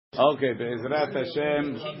Okay, Be'ezrat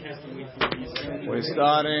Hashem, we're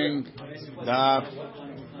starting Daf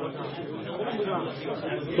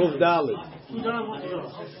Kuf Dalet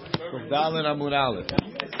Amud Aleph.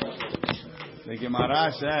 The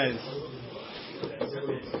Gemara says,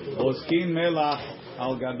 Oskin Melach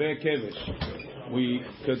al Gabe Kevish. We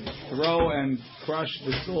could throw and crush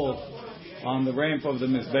the salt on the ramp of the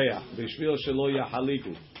Mizbeach, Bishvil Shelo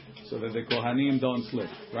Yahaliku, so that the Kohanim don't slip.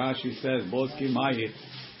 Rashi says, Boskin Mayit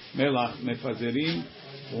Melach mefazerim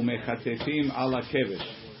umechatetim ala kevish.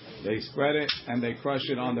 They spread it and they crush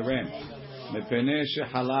it on the ramp. Mepene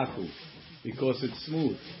shehalaku, because it's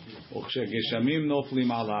smooth. Ukshegeshamim noflim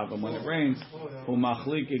alav, and when it rains,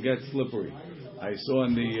 umachlik, it gets slippery. I saw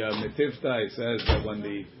in the Metifta, it says that when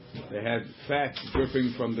they had fat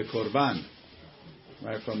dripping from the korban,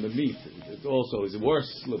 right, from the meat, it also is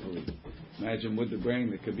worse slippery. Imagine with the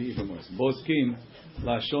grain, it could be even worse. Boskim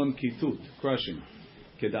lashon kitut, crushing.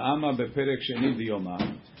 Keda'ama beperek sheni diyoma,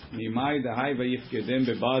 nimai dahai vayifkedem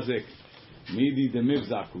bebazek midi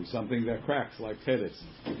demivzaku, something that cracks like pellets.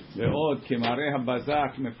 Ve'od kemare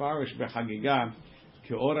habazak mefarish bechagiga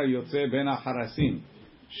keora yotze ben harasim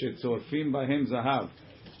shetzorfim bahem zahav.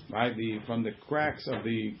 Right, from the cracks of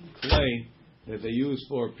the clay that they use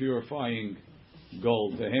for purifying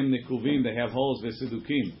gold. Vehem nikuvim, they have holes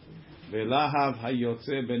v'sidukim. Ve'lahav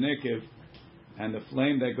hayotze benekev, and the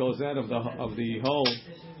flame that goes out of the hole,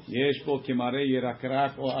 yesh bo kimare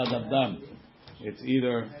yirakrak or adabdam. It's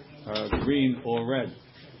either green or red.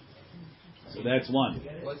 So that's one.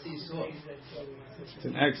 What's the isur? It's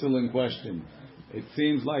an excellent question. It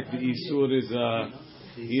seems like the isur is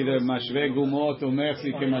either mashve gumot or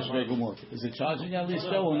mersi ke mashve gumot. Is it charging at least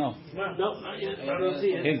or no? No.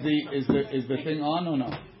 Is the thing on or no?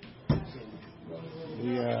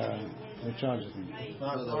 The charger thing. So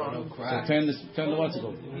turn the what's it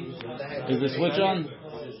called? Is the switch on?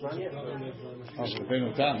 Oh, the thing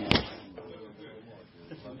with time.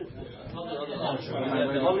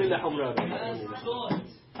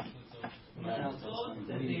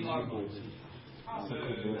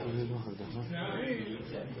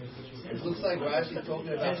 It looks like Rashi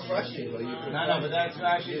talking about crushing. But No, but that's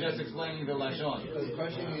Rashi just explaining the lashon. Because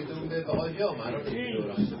crushing you do it all yom. I don't think you do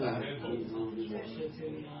it on Shabbat.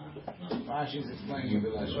 Rashi's explaining the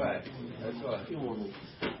lashon. Right. That's right.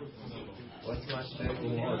 What's mashveh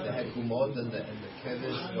gumot? They had gumot and the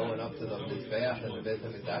kevish going up to the mizbeach and the Beit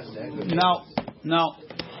HaMikdash. No.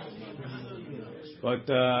 But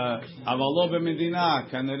avalo b'medina,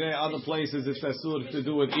 kanere other places it's asur to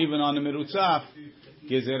do it even on the mirutzaf.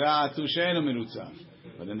 Gezerah tu she'enu mirutzaf.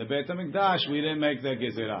 But in the Beit HaMikdash we didn't make that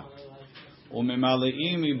gezerah.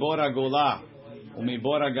 Umemaleim mibor hagolah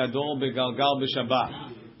umibor hagadol begalgal b'Shabbat.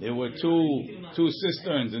 There were two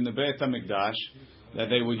cisterns in the Beit HaMikdash that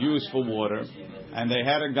they would use for water, and they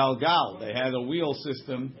had a galgal. They had a wheel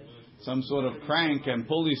system, some sort of crank and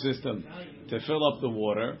pulley system to fill up the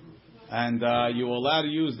water. And you were allowed to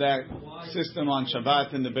use that system on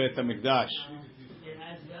Shabbat in the Beit HaMikdash.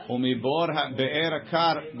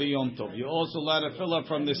 You're also allowed to fill up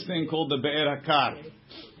from this thing called the Be'er HaKar.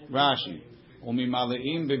 Rashi.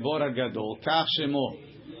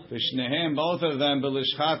 Both of them,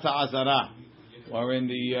 B'lishchat HaAzara, or in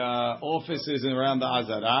the offices around the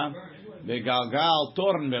Azara. Be'galgal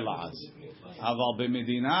torn belaz. Aval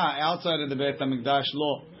b'medina, outside of the Beit HaMikdash,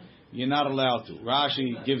 lo. You're not allowed to.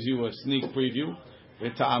 Rashi gives you a sneak preview. The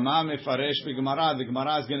Gemara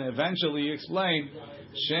is going to eventually explain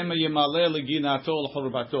Shema Yemale Leginato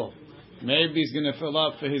L'Churbato. Maybe he's going to fill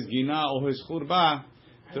up for his gina or his churba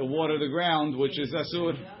to water the ground, which is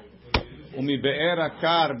asur. Umi be'er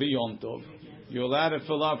hakar b'yom tov. You're allowed to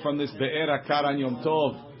fill up from this be'er hakar on Yom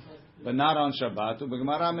Tov, but not on Shabbat. The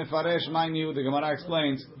Gemara mefaresh ma'inu. The Gemara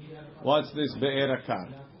explains what's this be'er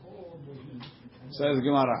hakar. Says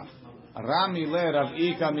Gemara. Rami le Rav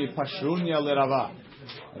Ika mi Pashrunya le Rava.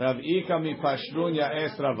 Rav Ika mi Pashrunya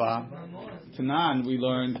es Rava. Tanan, we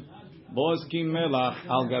learned, Boskim melach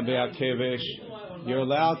al gabe kevesh. You're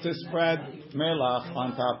allowed to spread melach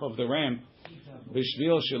on top of the ramp.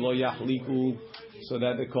 Bishvil shelo yachliku, so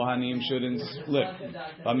that the Kohanim shouldn't split.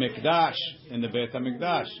 B'mikdash, in the Beit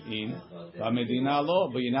HaMikdash. In B'medina lo,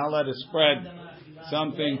 but you're not allowed to spread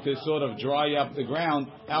something to sort of dry up the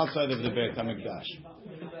ground outside of the Beit HaMikdash.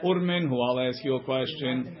 Urmin, who I'll ask you a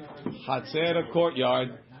question. Chatzer, a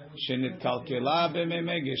courtyard, shenit kalkela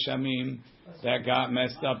b'memei geshamim, that got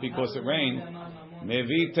messed up because it rained.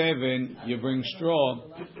 Mevi tevin, you bring straw,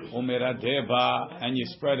 umeradeba, and you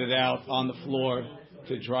spread it out on the floor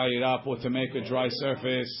to dry it up or to make a dry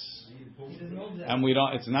surface. And we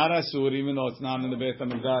don't. It's not asur, even though it's not in the Beit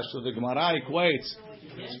HaMikdash. So the Gemara equates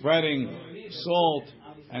spreading salt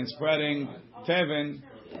and spreading teven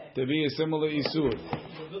to be a similar isur.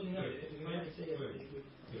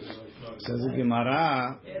 Says the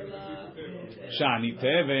Gemara, Shani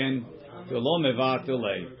teven lo mevatel.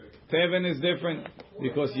 Teven is different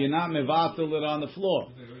because you're not mevatel it on the floor.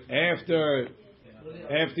 After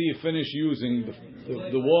you finish using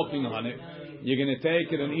the walking on it, you're going to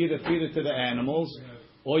take it and either feed it to the animals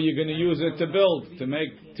or you're going to use it to build, to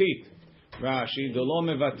make teeth. Rashi, lo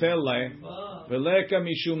mevatel veleka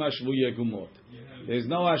mishum ashvuya gumot. There's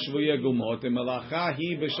no ashvuya gumot. The melacha hi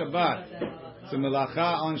b'Shabbat. It's a melacha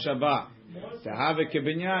on Shabbat. To have a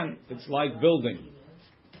kibinyan, it's like building.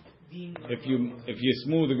 If you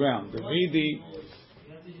smooth the ground, the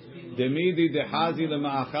midi dehazi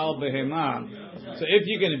lema'achal behema. So if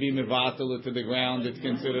you're going to be mevatel to the ground, it's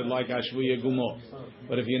considered like ashvuya gumot.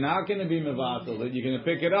 But if you're not going to be mevatel, you're going to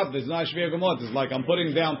pick it up. There's no ashvuya gumot. It's like I'm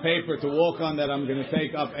putting down paper to walk on that I'm going to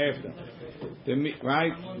take up after.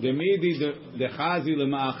 Right? The midi dehazi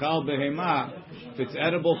lema'achal behema. If it's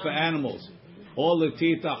edible for animals, or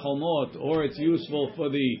letita homot, or it's useful for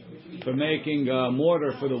making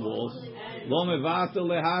mortar for the walls. Lo mevatel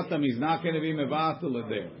lehatam, he's not going to be mevatel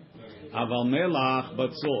there. Aval melach,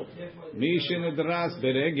 but salt. Mishin edras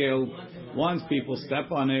beregel. Once people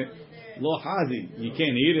step on it, lo hazi, you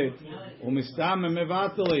can't eat it. Umistam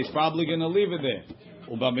mevatel, he's probably going to leave it there.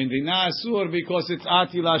 Ubamindina asur, because it's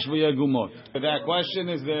atilash v'yagumot. That question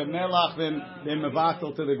is the melach then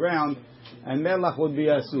mevatel to the ground, and melach would be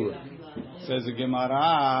asur. Says the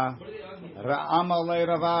Gemara, Ra'amalei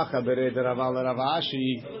Ravacha bered Raval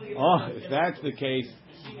Ravashi. Oh, if that's the case,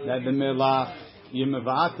 that the melach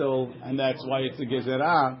yemevatel, and that's why it's a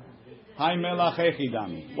gezerah. Hai melach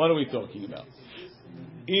echidami. What are we talking about?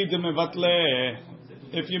 Id mevatle.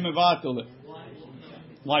 If you mevatel it,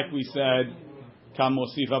 like we said,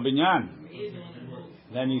 kamosifa binyan,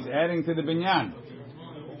 then he's adding to the binyan.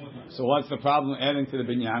 So what's the problem adding to the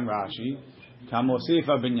binyan? Rashi. You're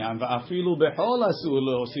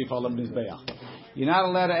not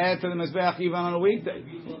allowed to add to the mizbeach even on a weekday.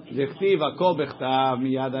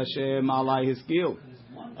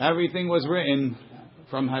 Everything was written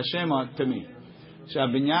from Hashem to me.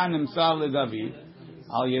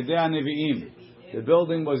 The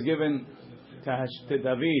building was given to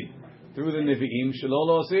David through the Nevi'im.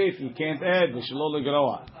 You can't add.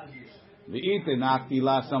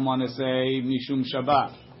 Someone to say Mishum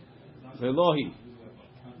Shabbat. Velohi.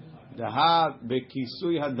 Daha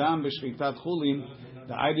bekisui hadam b'shchitat chulin.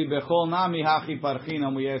 The id bechol nami hachi parchin.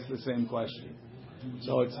 And we ask the same question.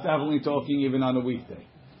 So it's definitely talking even on a weekday.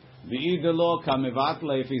 V'idelo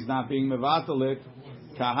kamevatle, if he's not being mevatel it,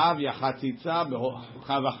 kahav yachatzitza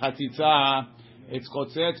bechav chatzitza. It's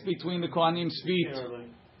chotzetz between the kohanim's feet.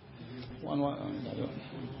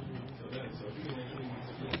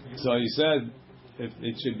 So he said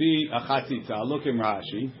it should be a chatzitza. Look in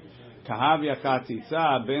Rashi. Kahavya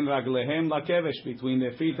chatzitza ben raglehem lakevesh, between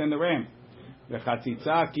their feet and the ram. The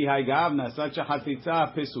chatzitza ki haygavna, such a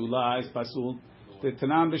chatzitza pesula is pasul.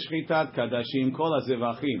 Tetnam b'shchitat kadashim kol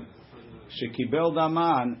hazevachim. Shekibel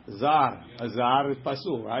daman zar, a zar is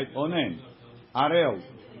pasul, right? Onen, arel,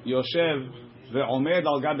 yoshev ve'omed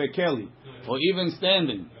al gabe keli, or even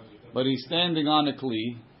standing, but he's standing on a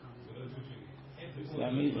kli.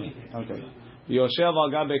 Okay, yoshev al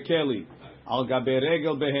gabe keli. Al gabe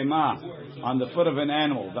regel behema, on the foot of an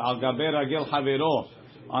animal. Al gabe ragel havero,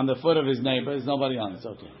 on the foot of his neighbor. There's nobody on it. It's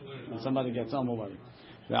okay. When somebody gets on, nobody.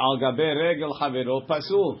 The al gabe regel havero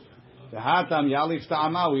pasul. The hatam yalif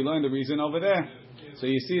ta'ama. We learned the reason over there. So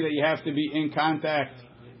you see that you have to be in contact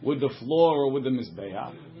with the floor or with the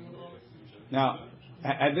mizbeach. Now,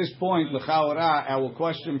 at this point, l'chaora, our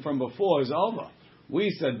question from before is over. We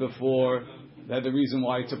said before that the reason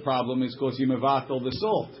why it's a problem is because you mevatel the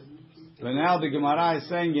salt. But now the Gemara is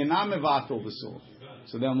saying you're not mevatel the salt.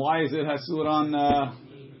 So then why is it hasur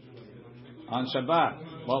on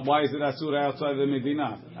Shabbat? Well, why is it hasur outside the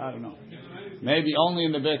Medina? I don't know. Maybe only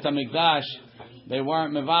in the Beit HaMikdash they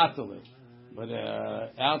weren't mevatel it, but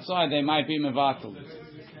outside they might be mevatel it.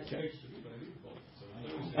 Okay.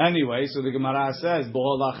 Anyway, so the Gemara says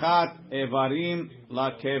Bo'olachat evarim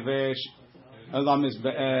lakevesh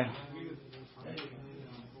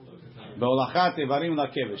Beolachat evarim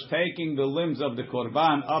lakevish, taking the limbs of the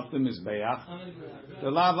korban up the mizbeach.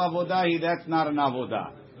 The lav avodahi, that's not an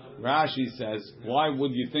avodah. Rashi says, why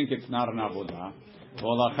would you think it's not an avodah?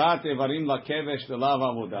 Beolachat evarim lakevish, the lav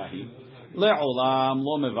avodahi. Le'olam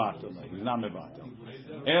lo mevatel. He's not mevatel.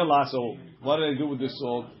 Ela, so what do they do with the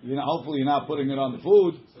salt? Hopefully you're not putting it on the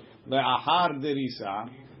food. Le'ahar derisa,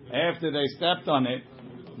 after they stepped on it,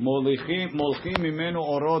 molchim imenu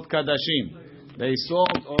orot kadashim. They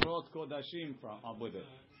sold orot kodashim with it.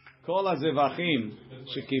 Kol hazevachim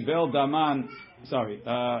shekibel daman. Sorry.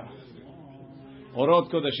 Orot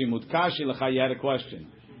kodashim utkashi lecha. You had a question.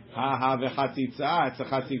 Ha v'chatzitza. It's a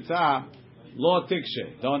chatzitza. Lo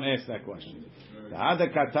tikshe. Don't ask that question. The hada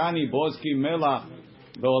katani bozki melach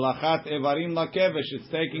beolachat evarim lakevesh. It's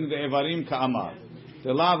taking the evarim ka'amar.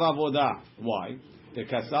 The lav avodah. Why? The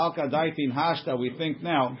kasal kadaitin hashta. We think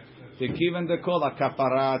now. The kiven the kol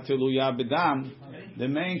kapara teluya bedam. The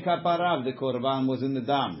main kapara of the korban was in the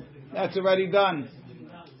dam. That's already done.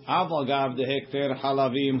 Aval gav the hekter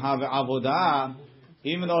halavim have avodah.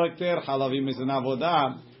 Even though hekter halavim is an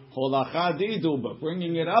avodah, holacha didu, but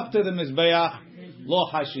bringing it up to the mizbeach lo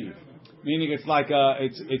hashiv. Meaning it's like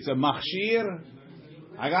it's a machshir.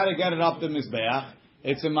 I got to get it up to mizbeach.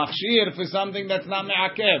 It's a machshir for something that's not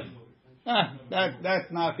me'akev. That's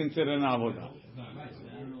not considered an avodah.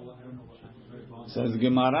 Says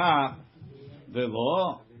Gemara, the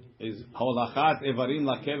law is holachat evarim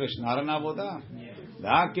lakevesh not an avodah.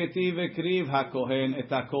 V'aketi v'kriv hakohen et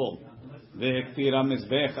hakol v'hektira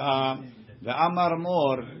mizbecha v'amar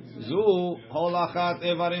mor zu holachat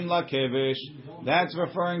evarim lakevesh. That's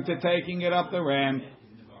referring to taking it up the ramp.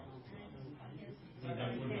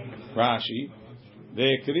 Rashi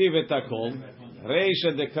v'kriv et hakol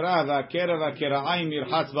reisha dekra v'akera v'akera'ayim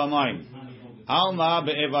yirchatz b'mayim alma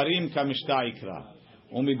be'evarim kamishta ikra.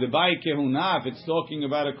 Umidbai kehuna, if it's talking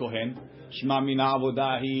about a kohen, shma min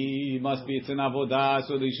avodah, he must be, it's an avodah,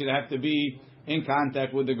 so they should have to be in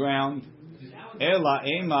contact with the ground. Ela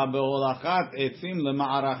ema beolachat etzim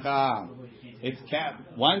lema'aracha.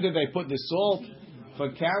 When did they put the salt?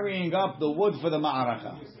 For carrying up the wood for the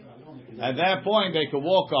ma'aracha. At that point, they could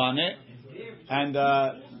walk on it, and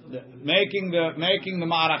making the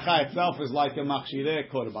ma'aracha itself is like a machshireh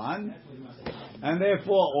korban, and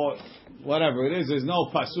therefore, or whatever it is, there's no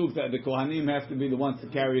pasuk that the kohanim have to be the ones to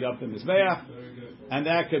carry it up the mizbeach, and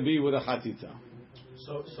that could be with a chatzitza.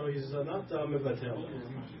 So he's not mevatel.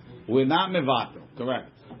 We're not mevatel,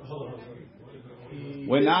 correct? Hold on.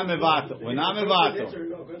 We're not mevatel. We're not mevatel.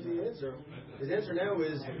 No, go to the answer. His answer now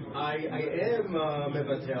is I am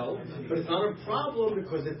mevatel, but it's not a problem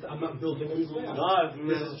because I'm not building a mizbeach. No, If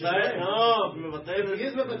he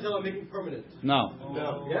is mevatel, I'm making permanent. No.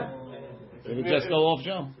 Yeah. Did it just go off,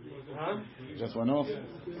 Joe? Huh? Just went off?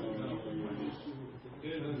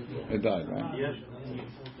 It died, right? Yes.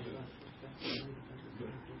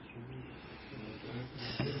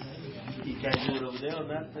 You can't do it over there on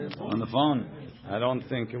that? On the phone. I don't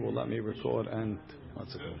think it will let me record and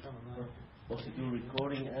what's it called? Supposed to do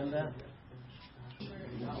recording and that?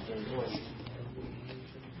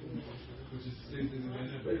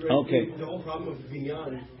 Okay. The whole problem of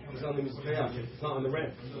binyan is on the mizbeach. It's not on the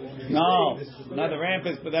ramp. No, the ramp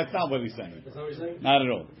is, but that's not what he's saying. That's not what he's saying? Not at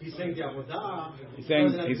all. He's saying the avodah. He's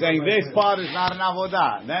saying this part is not an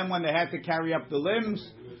avodah. Then when they had to carry up the limbs,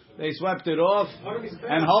 they swept it off,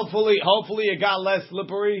 and hopefully it got less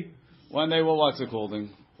slippery when they were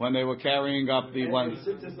when they were carrying up the one.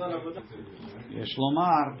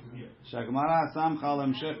 Yeshlomar shagmara samcha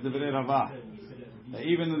lemshech devrei Rava.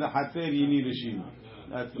 Even in the Hatzer, you need a shima.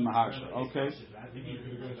 That's the Maharsha.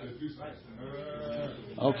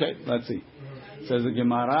 Okay, let's see. It says the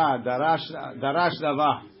Gemara, Darash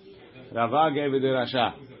Rava. Rava gave it a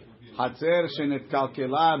Rasha. Hatzer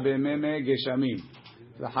shenetkalkela b'meme geshamim.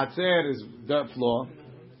 The Hatzer is dirt floor,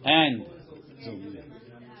 and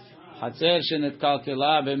Hatzer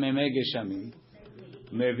shenetkalkela b'meme geshamim.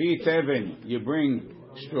 Mevi teven, you bring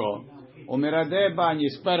straw. Umiradeba, and you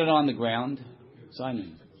spread it on the ground.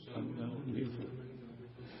 Simon.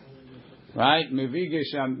 Right?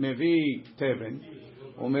 Mevi teven.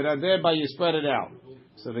 Umiradeba, you spread it out.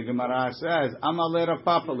 So the Gemara says, Amale Rav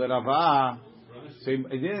Papa Rava. So it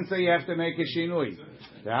didn't say you have to make a shinui.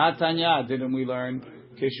 The Hatanya, didn't we learn?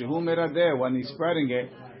 Kishu miradeh, when he's spreading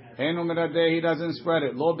it, Enu miradeh, he doesn't spread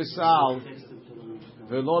it. Lo bisal,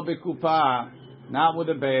 velo bikupa, not with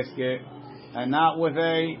a basket, and not with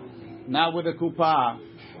a kupa.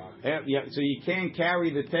 So you can't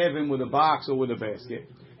carry the tevin with a box or with a basket.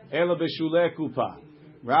 Ela b'shuleh kupa.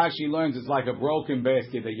 Rashi learns it's like a broken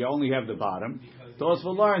basket that you only have the bottom.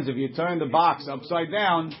 Tosfot learns if you turn the box upside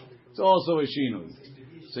down, it's also a shinui.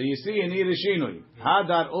 So you see, you need a shinui.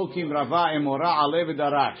 Hadar ukim Rava emora alev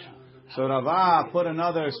darash. So Rava put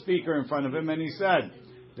another speaker in front of him and he said,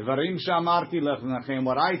 "Devarim shamarti lechnachem.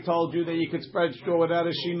 What I told you that you could spread straw without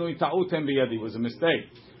a shinui ta'utem biyadi was a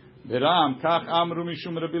mistake." Biram kach amru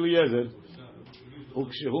mishum Rabbi Eliezer.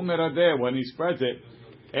 Ukshehu meradeh, when he spreads it,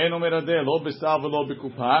 eno meradeh lo b'sal v'lo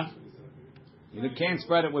b'kupa. You can't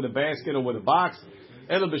spread it with a basket or with a box.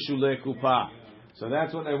 Elo b'shulei kupa. So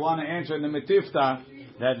that's what they want to answer in the Metifta.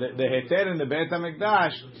 that the heter in the Beit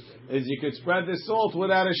HaMikdash is you could spread the salt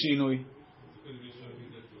without a shinui.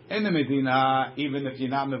 In the Medina, even if you're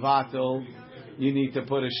not mevatel, you need to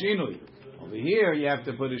put a shinui. Over here, you have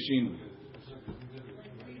to put a shinui.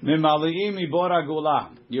 Mimali'imi bora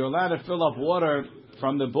gula. You're allowed to fill up water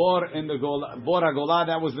from the bor in the gola. Bora gula,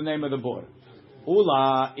 that was the name of the bor.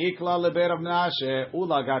 Ula ikla leber of Menashe.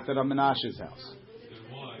 Ula got to the Menashe's house.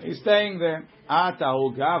 He's staying there.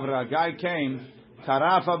 Atahu gavra. Guy came.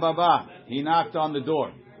 Karafa baba. He knocked on the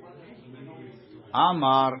door.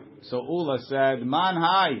 Amar. So Ula said, Man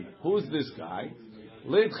hai. Who's this guy?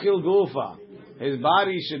 Litchil gufa. His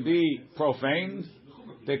body should be profaned.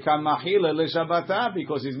 Because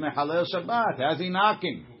he's mechalel Shabbat. How's he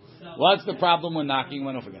knocking? What's the problem with knocking?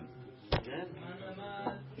 One off again.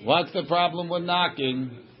 What's the problem with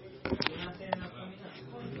knocking?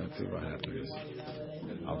 Let's see what happens.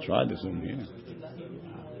 I'll try to zoom here.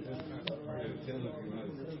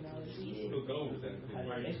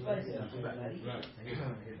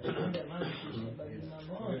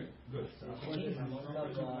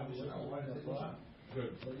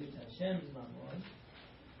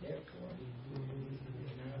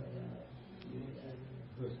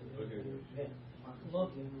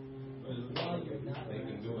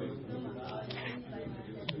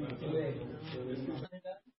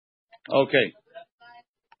 Okay.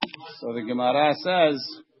 So the Gemara says.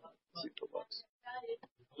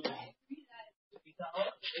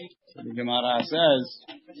 So the Gemara says.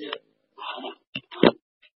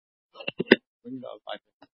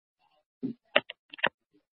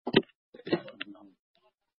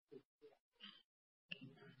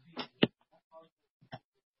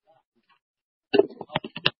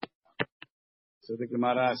 So the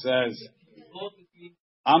Gemara says,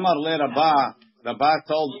 Amar le Rabba, Rabba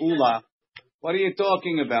told Ula, what are you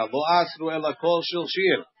talking about? Lo asru ela kol shil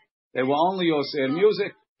shir. They were only osir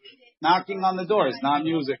music. Knocking on the door is not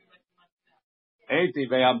music. Eiti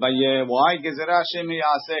ve'abaye, why? Gezerah shemi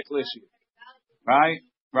yasek lishir. Right?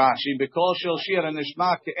 Rashi, bekol shil shir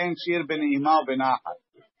nishma ke'en shir b'ne'ima b'nachat.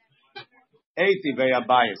 Eiti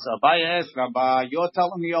ve'abaye. So Abaye asked Rabba, you're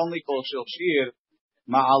telling me only kol shil shir,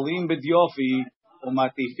 ma'alim b'dyofi,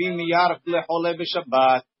 u'matifim miyarf lechole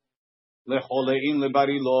b'shabbat, lecholein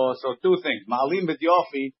lebarilo. So two things. Ma'alim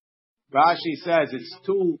b'dyofi, Rashi says it's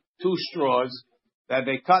two straws that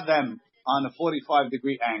they cut them on a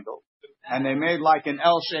 45-degree angle, and they made like an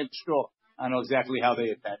L-shaped straw. I know exactly how they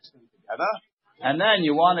attach them together. And then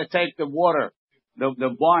you want to take the water,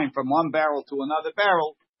 the wine from one barrel to another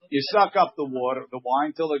barrel. You suck up the water, the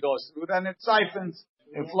wine, till it goes through. Then it siphons.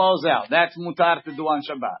 It flows out. That's mutar to do on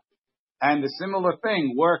Shabbat. And the similar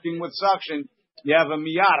thing, working with suction, you have a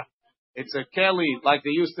miyar. It's a keli, like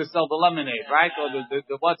they used to sell the lemonade, right? Or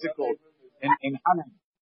the what's it called? In Hanan.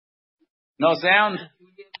 No sound?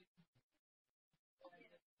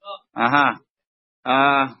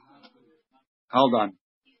 Hold on.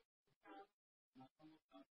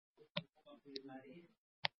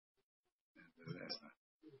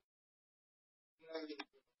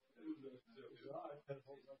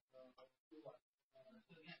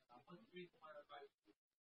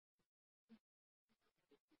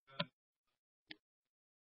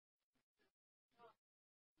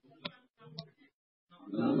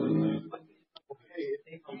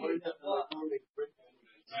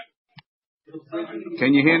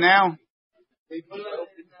 Can you hear now?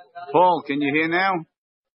 Paul, can you hear now?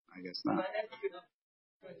 I guess not.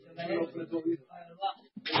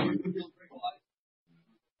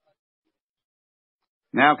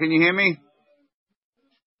 Now can you hear me?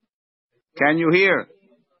 Can you hear?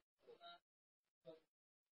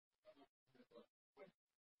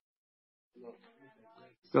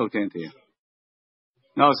 Still can't hear.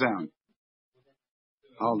 No sound.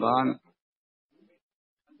 Hold on.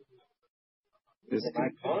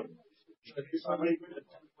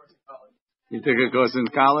 You took a course in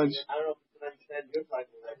college? I don't know if you can understand your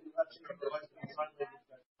language.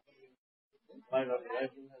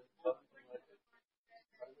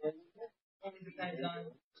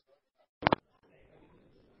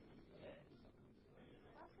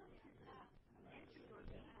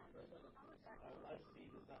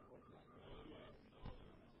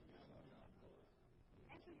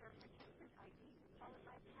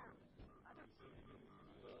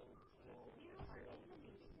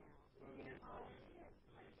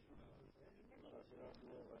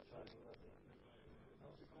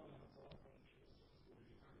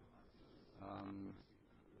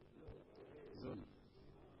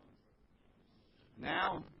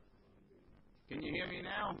 Now? Can you hear me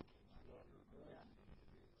now?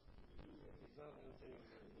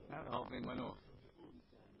 The whole thing went off.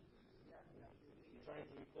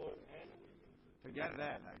 forget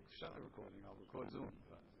that. I shut the recording. I'll record Zoom.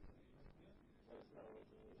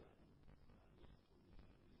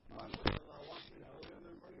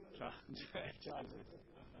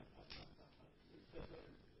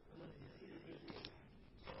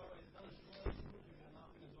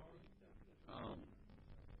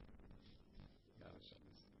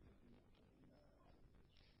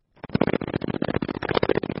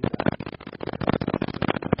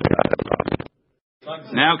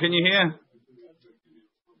 Now can you hear?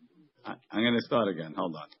 I'm going to start again.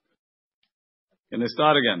 Hold on. Going to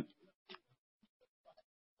start again.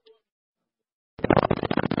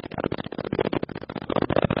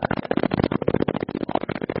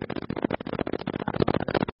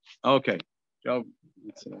 Okay. Joe.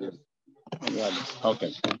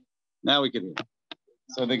 Okay. Now we can hear.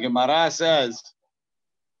 So the Gemara says,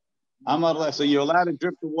 so you're allowed to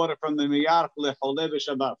drip the water from the miyarch lechole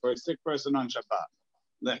b'Shabbat for a sick person on Shabbat.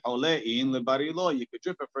 Lecholein lebarilo, you could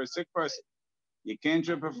drip it for a sick person. You can't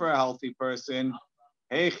drip it for a healthy person.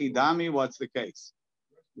 Hey chidami, what's the case?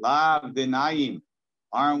 Lav denayim,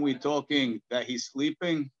 aren't we talking that he's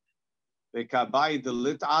sleeping? The kabai the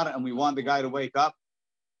litar, and we want the guy to wake up.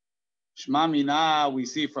 Shma mina, we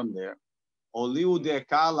see from there. Oliu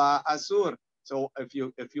dekala asur. So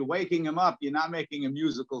if you're waking him up, you're not making a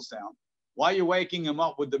musical sound. Why are you waking him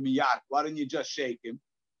up with the miyat? Why don't you just shake him?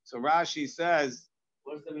 So Rashi says,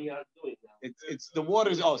 what's the miyat doing now? It's the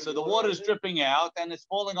water's so the water's dripping out and it's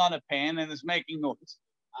falling on a pan and it's making noise.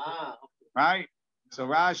 Ah, okay. Right? So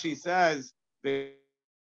Rashi says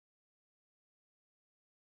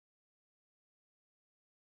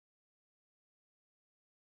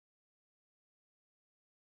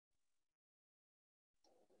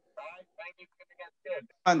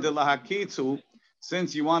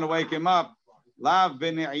since you want to wake him up, lav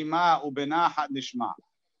b'ne'ima u'benahat nishma.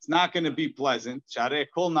 It's not going to be pleasant. Sharei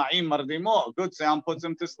kol na'im mardimo. A good sound puts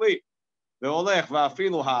him to sleep. Ve'olech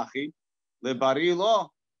va'afilu hachi lebari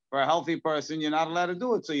lo. For a healthy person, you're not allowed to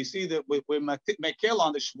do it. So you see that we're mekel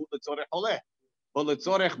on the shvut letzorech oleh, but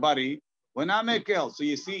letzorech bari we're not mekel. So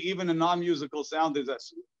you see, even a non-musical sound is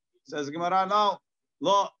asur. Says Gemara, no,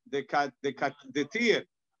 lo the tir.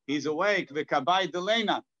 He's awake, the kabai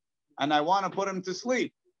delena, and I want to put him to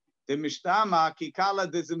sleep. The mishtama kikala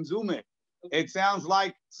de zimzume. It sounds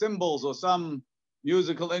like cymbals or some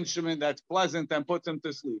musical instrument that's pleasant and puts him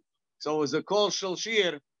to sleep. So it was a kol shel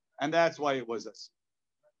shir, and that's why it was this.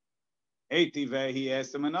 Eitive, he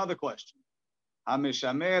asked him another question.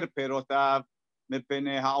 Hamishamer perotav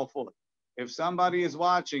mepene ha'ofot. If somebody is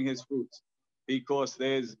watching his fruits because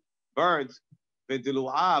there's birds,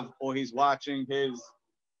 v'dilu'av, or he's watching his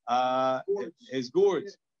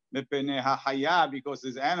gourds, mepene ha'haya, because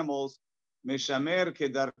there's animals, mishamer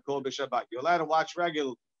kedarko b'Shabbat. You're allowed to watch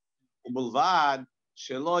regularly. Ubulvad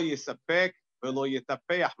shelo yisapek v'lo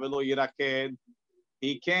yitapeach v'lo yiraked.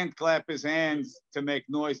 He can't clap his hands to make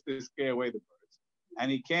noise to scare away the birds, and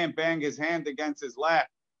he can't bang his hand against his lap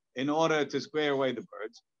in order to scare away the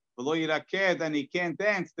birds. V'lo yiraked, and he can't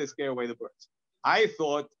dance to scare away the birds. I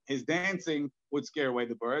thought his dancing would scare away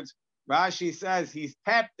the birds. Rashi says he's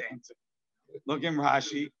tap dancing. Look in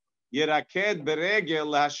Rashi. Yiraked beregel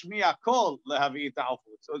lehashmiya kol lehavi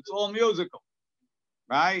ta'afut. So it's all musical,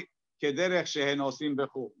 right? Kederech shehen osim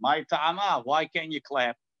bechul. My ta'ama. Why can't you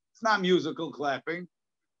clap? It's not musical clapping.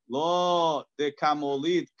 Lo de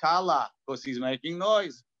kamolit kala, because he's making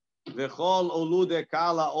noise. Vechol olu de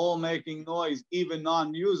kala, all making noise, even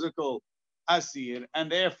non-musical asir,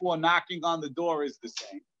 and therefore knocking on the door is the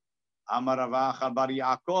same. Amaravacha bar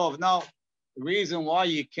Yaakov. No, the reason why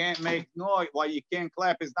you can't make noise, why you can't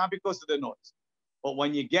clap, is not because of the noise, but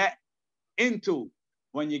when you get into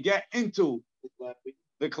the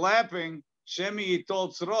clapping, Shemi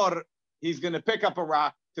told Tzror, he's going to pick up a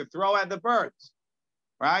rock to throw at the birds,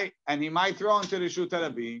 right? And he might throw into the Shut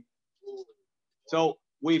HaRabbi. So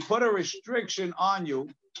we put a restriction on you,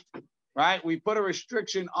 right? We put a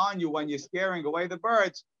restriction on you when you're scaring away the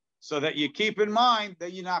birds, so that you keep in mind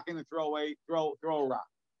that you're not going to throw a rock.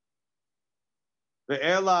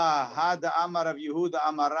 Ve'ela hada amar of Yehuda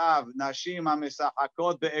amarav nashim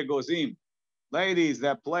hamisachakot be'egozim. Ladies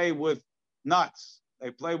that play with nuts,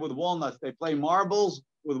 they play with walnuts, they play marbles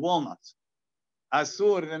with walnuts.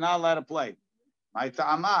 Asur, they're not allowed to play. My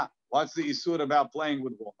ta'ama, what's the isur about playing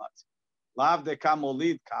with walnuts? Lav de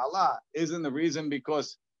kamolid kala, isn't the reason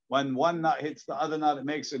because when one nut hits the other nut, it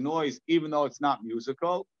makes a noise, even though it's not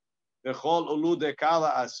musical. V'chol ulu de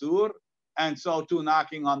kala asur, and so too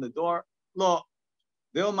knocking on the door. Look,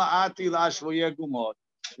 dilma ati lashvoye gumot.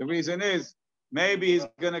 The reason is maybe he's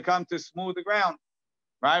going to come to smooth the ground,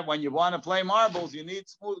 right? When you want to play marbles, you need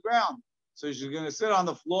smooth ground. So she's going to sit on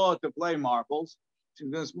the floor to play marbles. She's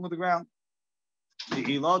going to smooth the ground. If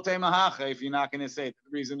you're not going to say it,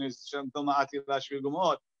 the reason is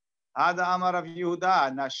Hada Amar Rav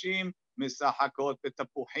Yehuda, Nashim Misahakot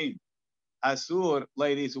Betapuhim. Asur,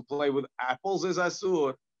 ladies who play with apples is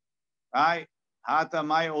Asur. Right? Hata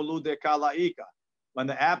Mai Olu de Kalaika. When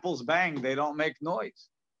the apples bang, they don't make noise.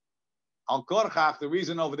 Al Korchach, the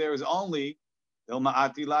reason over there is only Dilma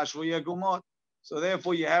Ati Lashvuya Gumot. So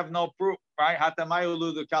therefore you have no proof, right? Hata Mai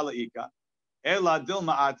Olu de Kalaika. Ela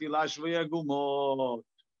Dilma Ati Lashvuya Gumot.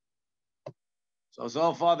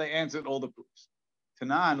 So far they answered all the proofs.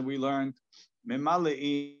 Tanan, we learned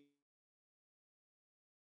Mimale'i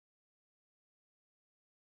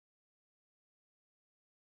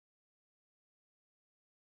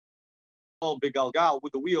Bigalgal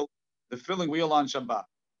with the wheel, the filling wheel on Shabbat.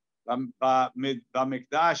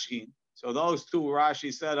 Bamikdashin. So those two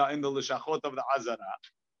Rashi said are in the Lishachot of the Azara.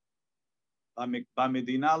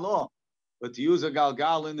 Bamedina law. But to use a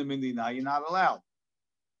Galgal in the Medina, you're not allowed.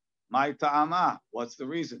 My ta'ama. What's the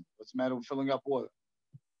reason? What's the matter with filling up water?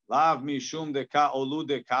 Lav mishum deka olu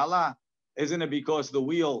dekala. Isn't it because the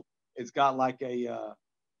wheel, it's got like a,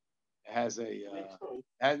 has an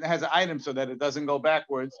item so that it doesn't go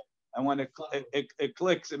backwards, and when it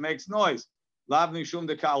clicks, it makes noise. Lav mishum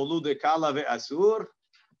deka olu dekala ve'asur.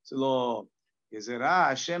 So Yezerah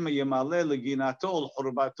Hashem yemale leginato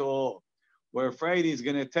l'churbato. We're afraid he's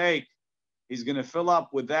going to fill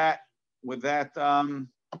up with that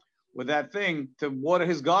thing to water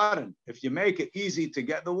his garden. If you make it easy to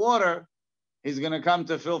get the water, he's going to come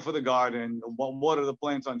to fill for the garden, water the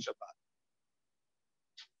plants on Shabbat.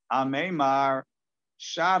 Ameimar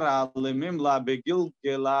shara lemimla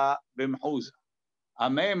begilgela b'mchuza.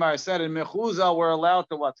 Ameimar said in Mechuza we're allowed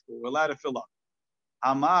to what? We're allowed to fill up.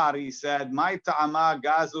 Amar, he said, my ta'ama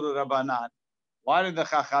gazur rabanan. Why did the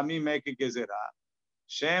Chachamim make a gezerah?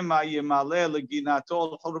 Shema yemale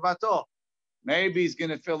leginato l'churbato. Maybe he's going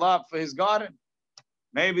to fill up for his garden.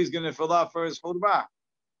 Maybe he's going to fill up for his churba.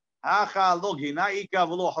 I don't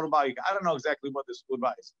know exactly what this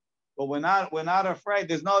churba is, but we're not afraid.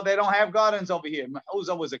 They don't have gardens over here.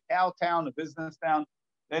 Mechuza was a cow town, a business town.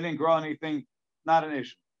 They didn't grow anything. Not an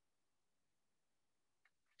issue.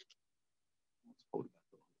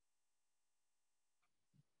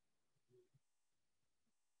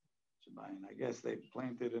 I guess they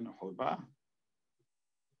planted in a churba.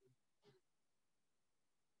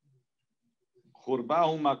 חורבה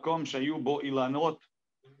הוא מקום שהיו בו אילנות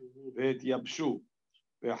והתייבשו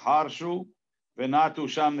וחרשו ונטו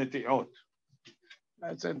שם נטיעות.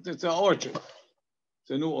 It's an orchard.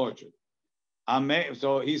 It's a new orchard.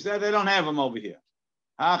 So he said they don't have them over here.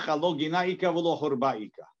 הכה לא גינה איכה ולא חורבה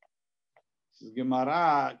איכה.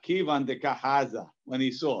 Gemara kivan de kahaza, when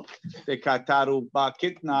he saw the kataru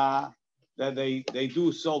bakitna, that they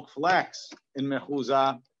do soak flax in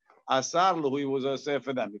Mechuza. Asar Lui was a say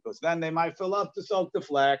for them because then they might fill up to soak the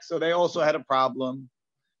flax, so they also had a problem.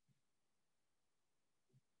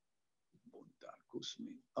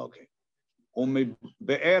 Okay.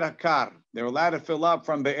 Be'er Hakar, they're allowed to fill up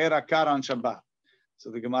from Be'er Hakar on Shabbat.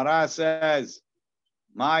 So the Gemara says,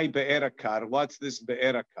 my Be'er Hakar, what's this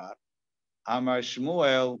Be'er Hakar? Amar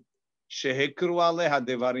Shmuel, Shehikru aleha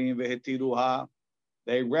devarim vehetiruha.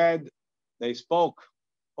 They spoke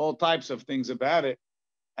all types of things about it,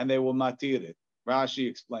 and they will matir it. Rashi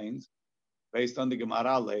explains, based on the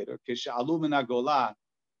Gemara later, Kisha'alu min haGolah,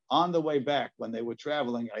 on the way back when they were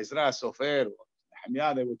traveling, Ezra Sofer,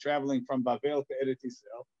 Nehemiah, they were traveling from Babel to Eretz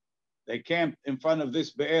Yisrael. They camped in front of this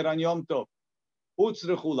Be'er on Yom Tov.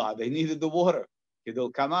 Utzrechula, they needed the water.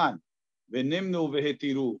 Kidul Kaman, v'nimnu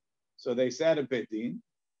v'hetiru. So they sat a bedin,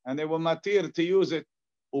 and they were matir to use it.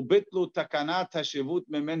 Ubitlu takanat hashivut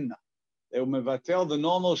meminna. They will mevatel the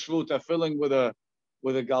normal shvut of filling with a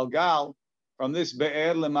galgal from this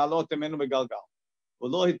be'er lemalot emenu begalgal.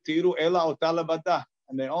 V'lo hitiru ela ota lebada,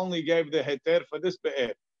 and they only gave the heter for this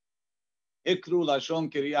be'er. Ikru lashon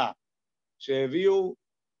kiriyah she'eviu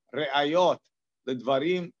re'ayot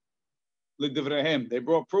ledvarim ledivrehem. They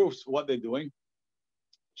brought proofs for what they're doing.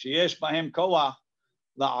 Sheyesh bahem koach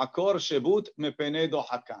la'akor shevut mepenei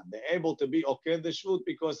dohakan. They're able to be okay the shvut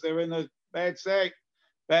because they're in a bad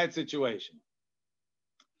situation.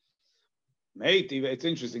 Meitive, it's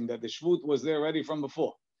interesting that the shvut was there already from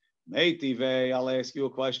before. Meitive, I'll ask you a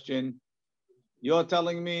question. You're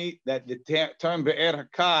telling me that the term be'er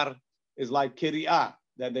hakar is like kiriyah,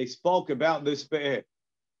 that they spoke about this be'er.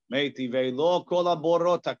 Meitive, lo kol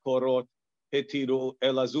haborot hakorot hetiru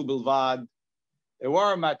elazu bilvad. They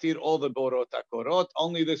were matir all the borot hakorot,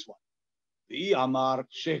 only this one. The amar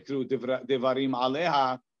shekru devarim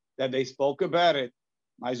aleha, that they spoke about it.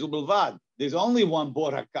 There's only one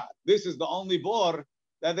bor hakat. This is the only bor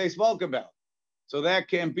that they spoke about. So that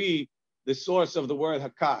can't be the source of the word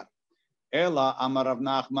hakar. Ela amar Rav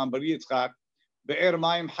Nachman bar Yitzchak be'er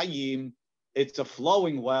mayim hayim. It's a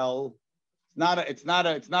flowing well. It's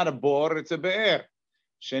not a bor. It's a be'er.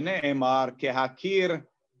 Shene'emar kehakir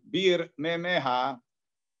bir memeha.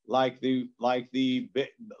 Like the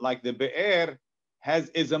be'er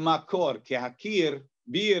is a makor. Kehakir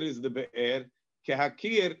bir is the be'er.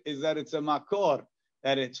 Kehakir is that it's a makor,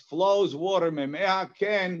 that it flows water. Memeha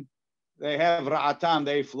ken, they have ra'atam,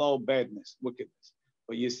 they flow badness, wickedness.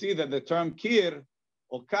 But you see that the term kir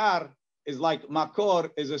or kar is like makor,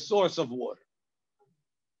 is a source of water.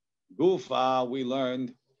 Gufa, we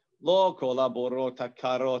learned, lo kol haborot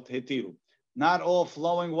hakarot hetiru. Not all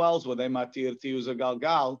flowing wells were they matir to use a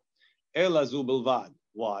galgal, ela zu bilvad.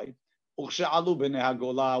 Why? Uchsha'alu b'nei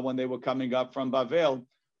hagola, when they were coming up from Bavel,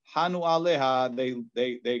 hanu aleha,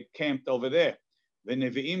 they camped over there. The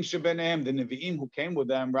nevi'im shebenehem, the nevi'im who came with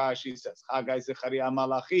them, Rashi says, Chagai Zechariah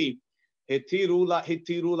Malachi, hitiru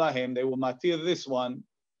lahem, they will matir this one.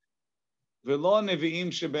 V'lo nevi'im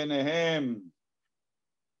shebenehem,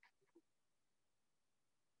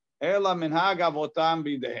 ela minhag avotam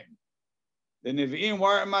bidehem. The nevi'im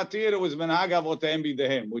weren't matir, it was minhag avotam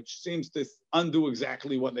bidehem, which seems to undo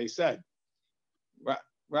exactly what they said.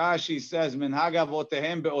 Rashi says, minhag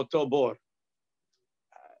avotehem be'oto bor.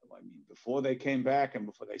 Before they came back and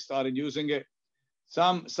before they started using it,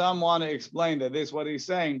 some want to explain that this is what he's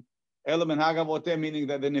saying. Ela minhag avotem, meaning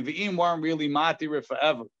that the nevi'im weren't really matir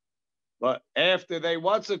forever, but after they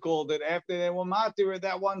after they were matir at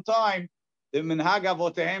that one time, the minhag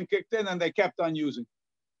avotehem kicked in and they kept on using.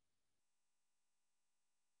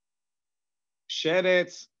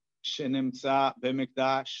 Sheretz shenimtza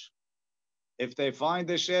b'mikdash. If they find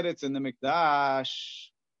the sheretz in the mikdash,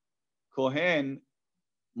 kohen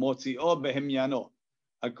motzio behemyano.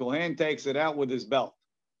 A kohen takes it out with his belt.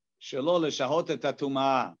 Shelo l'shahot et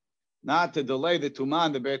hatumah, not to delay the tumah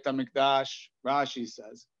in the Beit HaMikdash. Rashi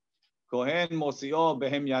says, kohen motzio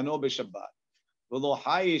behemyano b'Shabbat. V'lo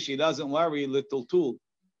hayish, he doesn't worry little tool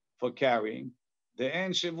for carrying. The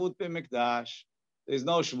en shivut b'mikdash. There's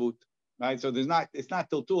no shvut, right? So it's not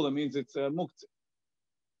tiltul. It means it's muktzah.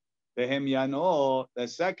 Behemyano, the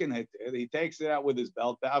second heter, he takes it out with his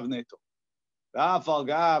belt. Be'avneto. Even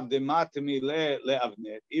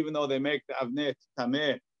though they make the avnet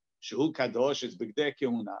tameh, shehu kadosh, it's bigdei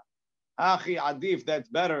kehuna. Achi adif, that's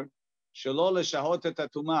better. Shelo l'shahot et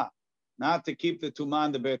hatumah, not to keep the tumah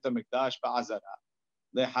in the Beit HaMikdash ba'azara.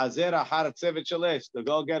 Lehazer ahar tzevet shelesh, to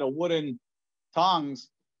go get a wooden tongs,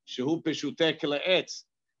 shehu peshutei kle'etz,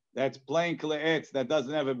 that's plain kle'etz, that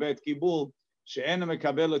doesn't have a bet kibul, she'ena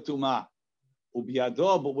mekabel tumah.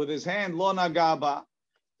 Ubiyado, but with his hand, lo nagaba.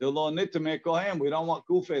 The law nitame kohen. We don't want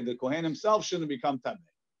kufe. The kohen himself shouldn't become tameh.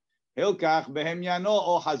 Hilkach behemyano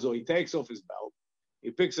o hazo. He takes off his belt. He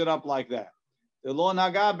picks it up like that. The law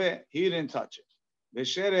nagabe. He didn't touch it. The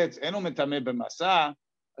sheretz eno metameh b'masa.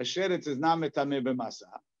 A sheretz is not metameh b'masa.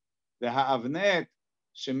 The ha'avnet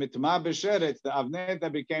shemitma b'sheretz. The avnet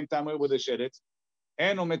that became tameh with the sheretz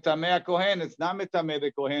eno metameh kohen. It's not metameh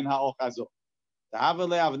the kohen ha'o hazo. The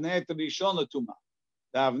havale avnet rishon l'tuma.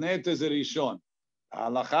 The avnet is a rishon.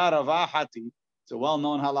 Halacha ravahati, it's a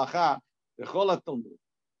well-known halacha. B'chol haTalmud,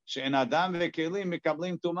 she'en adam ve'kelim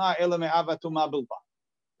mikablim tuma ela me'ava tuma bilba.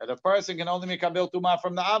 That a person can only mikabel tuma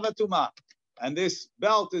from the ava tuma, and this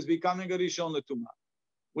belt is becoming a rishon letuma.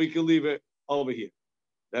 We can leave it over here.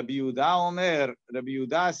 Rabbi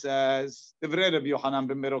Yehuda says, Divrei Rabbi Yochanan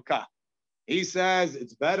ben Meroka. He says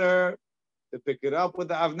it's better to pick it up with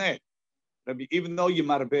the avnet, even though you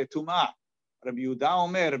marbe tuma. Rabbi Yehuda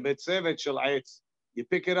Omer betzevet shel eitz. You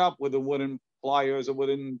pick it up with a wooden pliers, a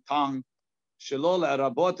wooden tongue. Shalol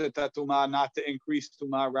rabot tatuma, not to increase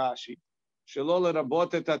tuma. Rashi. Shalol rabot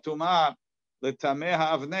tatuma letameh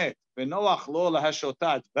avnet. V'noach lo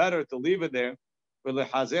lahashotah. It's better to leave it there.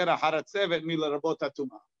 V'lehazer haratzevet mi lerabot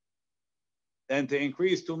tatuma, than to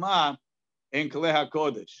increase tuma in klei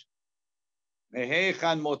hakodesh.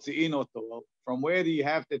 Mehechan motziin oto. From where do you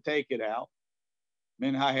have to take it out?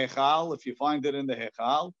 Min ha'hechal, if you find it in the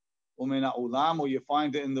hechal. Umin ha'ulam, or you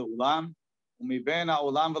find it in the ulam. Umiben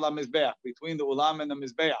ha'ulam v'la mizbeach, between the ulam and the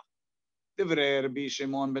mizbeach. Divrei Rabbi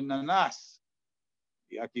Shimon ben Nanas.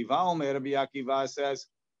 Rabbi Akiva says,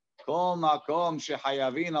 Kol makom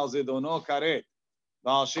shechayavin al zidono karet,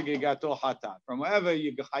 v'al shigigato hatan. From wherever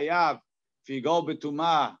you chayav, if you go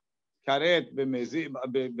betuma karet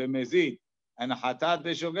b'mezid and hatat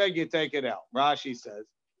b'shogeg, you take it out. Rashi says,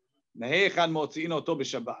 Nehechan motziin oto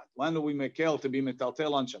b'Shabbat. When do we mekel to be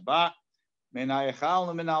metaltel on Shabbat? Min ha'echal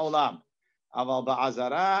and min ha'olam. Aval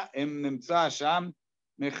ba'azara im nimtza sham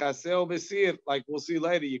mechaseo besir. Like we'll see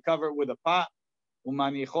later, you cover it with a pot.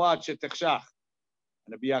 Umanicho ad shetechshach.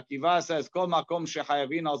 And Rabbi Akiva says, Kol makom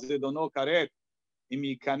shechayavin al zidono karet. Im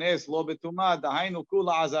yikanes lo betuma dahainu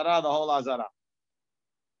kula azara, the whole azara.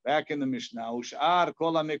 Back in the Mishnah, ushar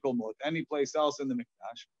kol hamikomot. Any place else in the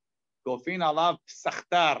Mikdash. Kofin alav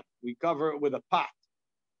pesachtar. We cover it with a pot.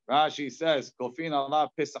 Rashi says, Kofin alav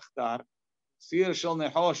pesachtar. Sir shel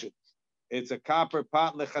nechoshet. It's a copper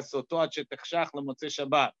pot lechasotot shetechshach lemotzei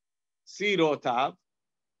Shabbat. Sirotav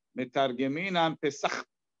metargeminam pesach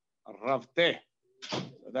ravteh.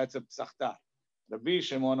 So that's a pesachtar. Rabbi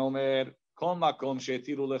Shimon Omer, kol makom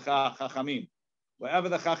she'etiru lecha chachamim. Wherever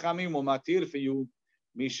the chachamim will matir for you,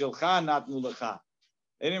 mishelcha natnu lecha.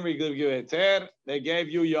 They didn't give you a heter, they gave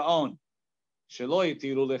you your own. Shelo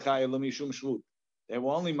yetiru lecha elo mishum shvut. They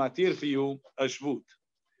will only matir for you a shvut.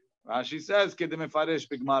 Rashi says, kedem mefaresh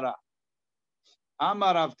b'Gemara.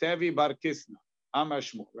 Amar Rav Tevi bar Kisna. Amar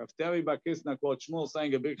Shmuel. Rav Tevi bar Kisna quote Shmuel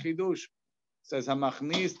saying a big chidush. Says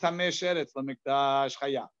hamachnis tameh sheretz lemikdash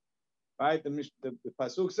chayav. Right? The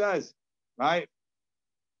pasuk says, right?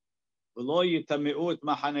 V'lo yitameu et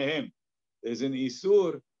machanehem. There's an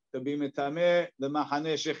isur to be metameh the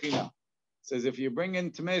machaneh shechina. Says if you bring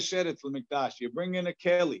in tameh sheretz lemikdash, you bring in a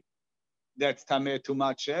keli that's tameh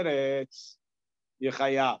tumat sheretz,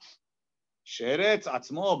 yechayav. Sheretz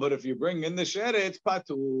atzmo, but if you bring in the sheretz,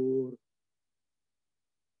 patur.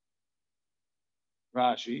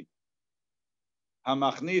 Rashi,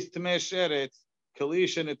 hamachnis tmei sheretz,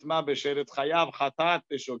 kalish nitma b'sheretz chayav chatat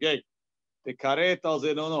b'shogeg, tekaret al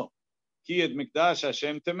zedono, ki et mikdash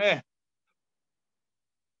Hashem temeh.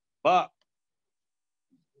 But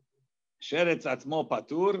sheretz atzmo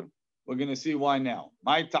patur. We're going to see why now.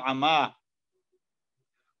 My ta'ama.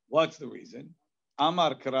 What's the reason?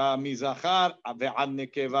 Amar kra mizachar ve'ad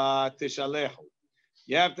nekeva tishalechu.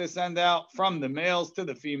 You have to send out from the males to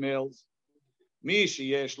the females. Mi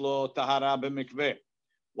sheyesh lo tahara b'mikveh.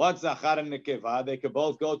 What's zachar and nekeva? They could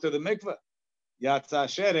both go to the mikveh. Yatsa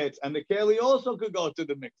sheretz, and the keli also could go to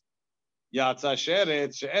the mikveh. Yatsa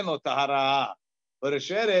sheretz she'en lo tahara. But a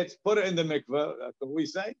sheretz, put it in the mikveh. That's what we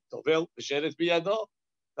say. Tovil sheretz biyado.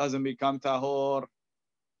 Doesn't become tahor.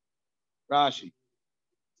 Rashi.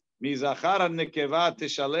 Mizachar nekeva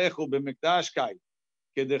tishalechu b'mikdash kai,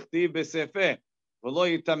 kedechtiv b'sefer, v'lo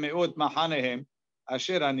yitameu et machanehem,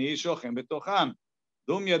 asher ani shochem betocham.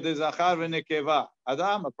 Dumya de zachar v'nekeva.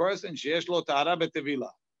 Adam, a person, sheyesh lo tahara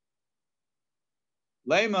b'tevila.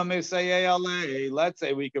 Leima mesayei alei. Let's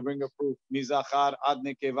say we could bring a proof. Mizachar ad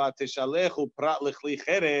nekeva tishalechu prat lechli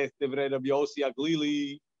cheres divrei Rabbi Yossi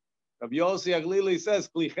Aglili. Rabbi Yossi Aglili says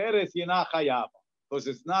kli cheres yina chayav, because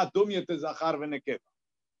it's not dumya de zachar v'nekeva.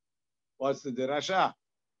 What's the derasha?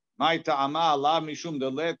 My ta'ama Allah mishum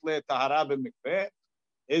delet le tahara b'mikveh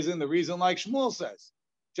isn't the reason like Shmuel says.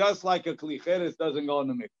 Just like a kli cheres doesn't go in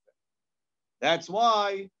the mikveh. That's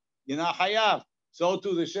why you're not hayav. So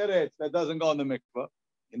too the sheretz that doesn't go in the mikveh,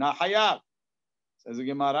 you're not hayav. Says the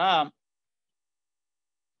Gemara.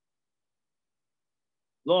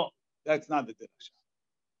 Lo, that's not the derasha.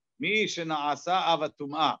 Mi shena'asa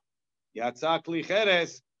avatuma yatsa kli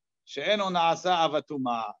cheres she'eno na'asa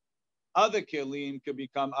avatuma. Other kelim could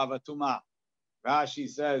become avatuma. Rashi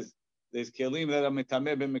says there's kelim that are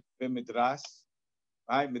metameh b'midras.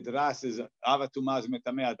 Right? Midras is avatuma is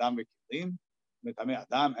metameh adam v'kelim. Metameh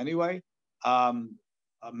adam anyway. A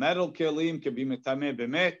metal kelim could be metameh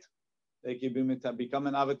b'met. They could be become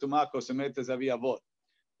an avatuma because emet is avi avot.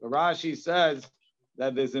 But Rashi says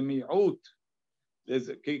that there's a mi'ut. There's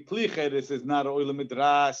a kli cheres is not oil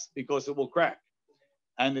midras because it will crack,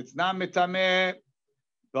 and it's not metameh.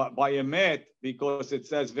 But by a met, because it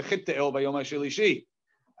says v'chitte'el b'yom ha'shelishi,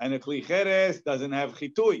 and a kli cheres doesn't have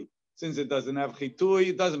chitui. Since it doesn't have chitui,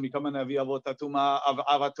 it doesn't become an avi avot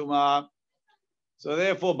avatuma. So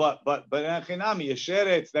therefore, but in chinami a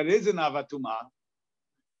sheretz that is an avatuma,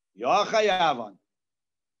 you're chayav.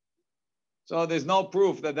 So there's no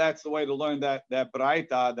proof that that's the way to learn that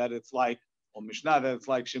braita that it's like, or mishnah that it's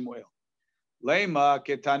like Shemuel. Lema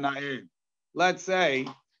ketanaim. Let's say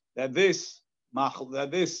that this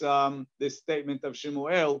statement of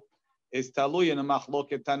Shemuel is talui in a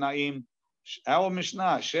machloket tanaim. Our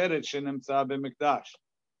mishnah sheretz shenemtza b'mikdash.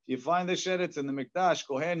 If you find the sheretz in the mikdash,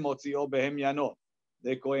 kohen motzio behem yano.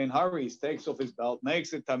 The kohen hurries, takes off his belt,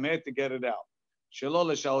 makes it tameh to get it out. Shelo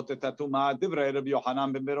leshaot et hatuma divrei Rabbi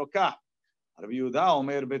Yochanan ben Berokah. Rabbi Yehuda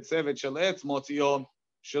omer betzevet shel etz motzio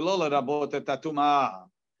shelo lerabot et hatuma.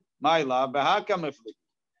 Maila behaka meflik.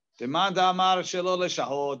 The one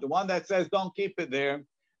that says don't keep it there,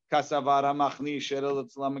 kasavara machni sherel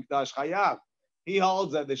etzla mikdash chayav. he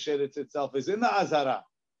holds that the sheretz itself is in the azara.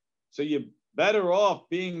 So you're better off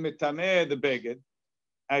being mitameh the beged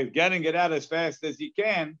and getting it out as fast as you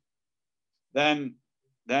can than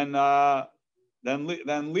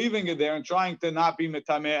leaving it there and trying to not be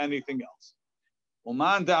mitameh anything else.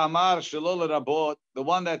 Uman da'amar shelo l'rabot, the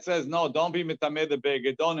one that says no, don't be mitameh the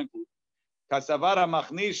beged, don't include. Kasavara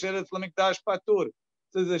machni sheretz lemikdash patur.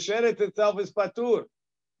 Says the sheretz itself is patur.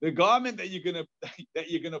 The garment that you're gonna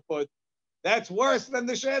put, that's worse than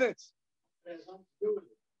the sheretz. It has nothing to do with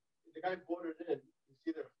it. If the guy bought it in, it's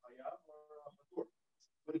either chayav or patur.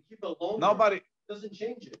 But he keep it longer. Nobody doesn't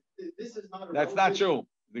change it. This is not. That's not true.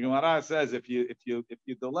 The Gemara says if you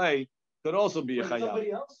delay, could also be a chayav.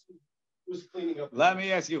 Somebody else was cleaning up. Let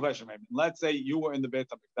me ask you a question, maybe. Let's say you were in the Beit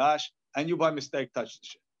HaMikdash and you by mistake touched the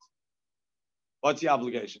shit. What's the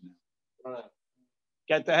obligation now?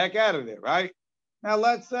 Get the heck out of there, right? Now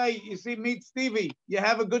let's say you see meet Stevie, you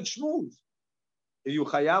have a good schmooze. Are you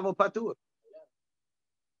chayav or patur?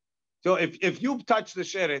 So if you touch the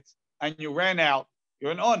sheretz and you ran out,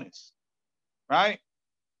 you're an honest, right?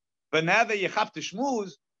 But now that you have to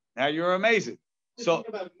schmooze, now you're amazing. So think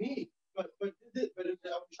about me, but if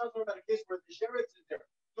I'm talking about a case where the sheretz is there,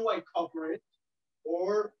 do I cover it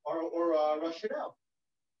or rush it out?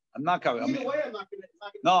 I'm not covering. Either way, I'm not going to.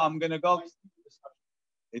 No, I'm going to go.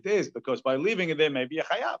 It is because by leaving it there, maybe a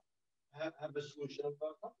chayav. Have a solution of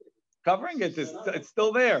covering it is it's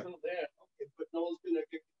still there. It's still there. Okay, but no one's going to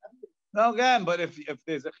get contaminated. No, again, but if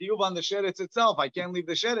there's a chiyuv on the sheretz itself, I can't leave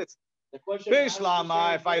the sheretz. The question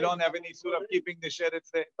Bishlama, if I don't have any sort of keeping the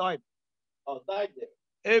sheretz there, died. Oh, died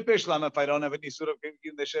there. Bishlama, if I don't have any sort of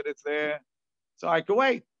keeping the sheretz there, so I could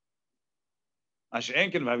wait.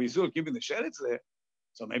 Mashenkin, if I have keeping the sheretz there,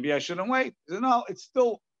 so maybe I shouldn't wait. He said, no, it's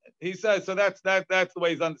still. He says so. That's the way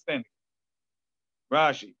he's understanding.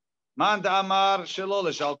 Rashi. Man da'amar shelo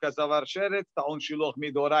l'shal kasavar sheretz ta'on shiloch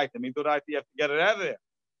midoraita. Midoraita, you have to get it out of there.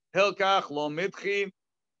 Hilkach lo midchi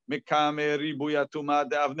mikame ribuyatuma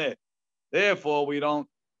de'avneh. Therefore, we don't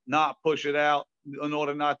not push it out in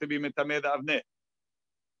order not to be mitameh de'avneh.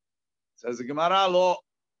 Says the Gemara, lo.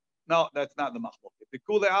 No, that's not the machloket. The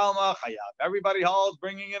kule alma chayav. Everybody holds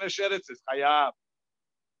bringing in a sheretz is chayav.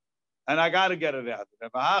 And I got to get it out.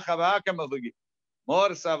 Mor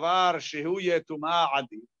savar shehuye tuma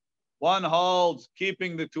adi. One holds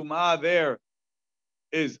keeping the tuma there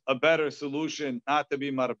is a better solution, not to be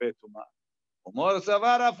marbe tuma. Mor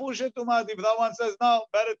savar afushe tuma adi. That one says no,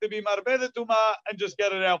 better to be marbe the tuma and just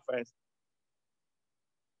get it out fast.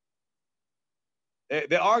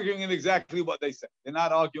 They're arguing in exactly what they said. They're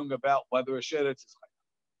not arguing about whether a sheretz is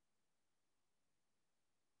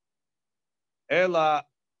chayav. Ela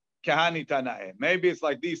kahani tanaim. Maybe it's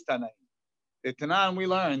like these tanaim. The tanan we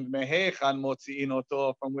learned mehechan motziin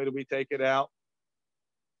oto. From where do we take it out?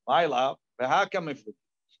 Ma'ila v'hakam ifli.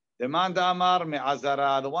 Demand amar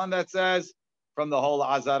me'azara. The one that says from the whole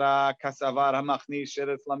azara kasavar hamachni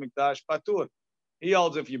sheretz lamikdash patur. He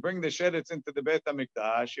holds if you bring the sheretz into the Beit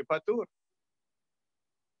HaMikdash, you patur.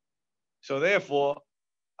 So therefore,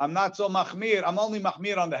 I'm not so machmir. I'm only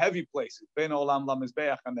machmir on the heavy places. Ben olam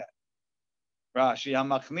lamizbeach and that. Rashi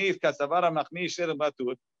hamachnis kasavar hamachnis sheretz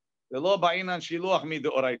patur. Velo ba'inan shiluach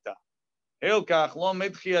midoraita. Hilkach lo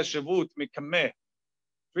midchi hashavut mikameh.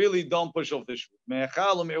 Really don't push off the shvut.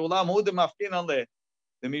 Me'echal u'me'ulam hu demafkin aleh.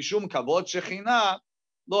 The mishum kavod shechina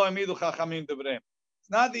lo emidu chachamim devrem.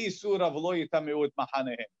 It's not the isur of lo yitameu et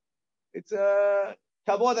mahanehem. It's a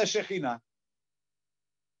kavod hashechina.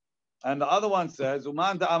 And the other one says,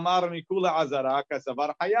 Uman da'amar mikula azara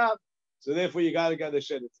kasavar hayav. So therefore you got to get the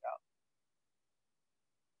sheretz out.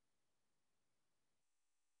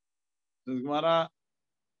 The Gemara,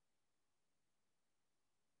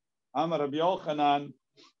 Amar Rabbi Yochanan,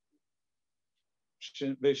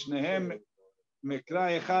 v'shnehem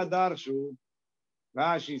mikra echad darshu.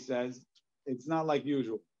 Rashi says it's not like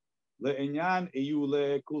usual. Le'inyan iyu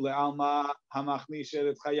le'kule alma hamachni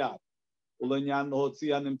sheretz chayav. ולעניין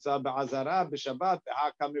להוציא הנמצא בעזרה בשבת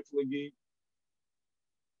בהקה מפלגי.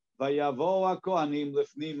 ויבואו הכהנים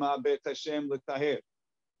לפנימה בית השם לטהר,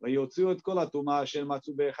 ויוציאו את כל הטומאה אשר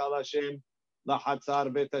מצאו בהיכל השם לחצר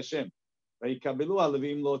בית השם, ויקבלו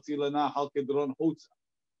הלווים להוציא לנחל קדרון חוצה.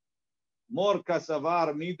 מור כסבר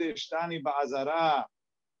מי דשתני בעזרה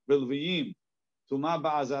בלוויים, טומאה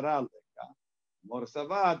בעזרה לקה. מור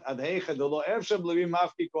סבד עד היכא דלא אפשר בלוויים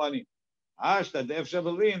אף ככהנים. Says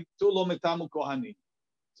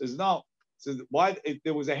no. Says why?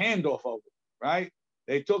 There was a handoff over it, right?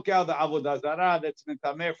 They took out the avodah zarah that's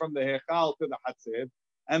mitameh from the hechal to the hatzer,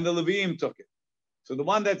 and the Levim took it. So the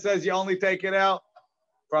one that says you only take it out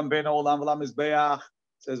from ben olam v'lam mizbeach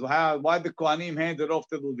says, well, why the kohanim hand it off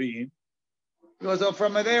to the Levim? Because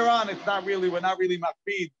from there on, we're not really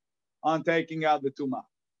makpid on taking out the tumah.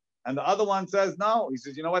 And the other one says no. He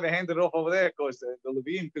says, you know what? They handed it off over there because the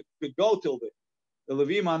Levim could go till there. The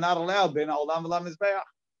Levim are not allowed. Ben Olam V'Lam Mizbeach.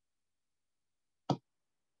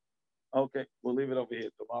 Okay, we'll leave it over here.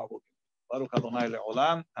 Tomorrow we'll Baruch Adonai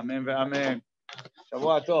le'olam. Amen ve'amen.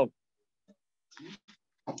 Shavua tov.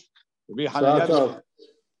 Shabbat tov.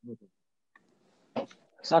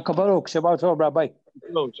 Saka Baruch. Shabbat tov, Rabbi.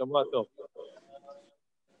 Shabbat tov.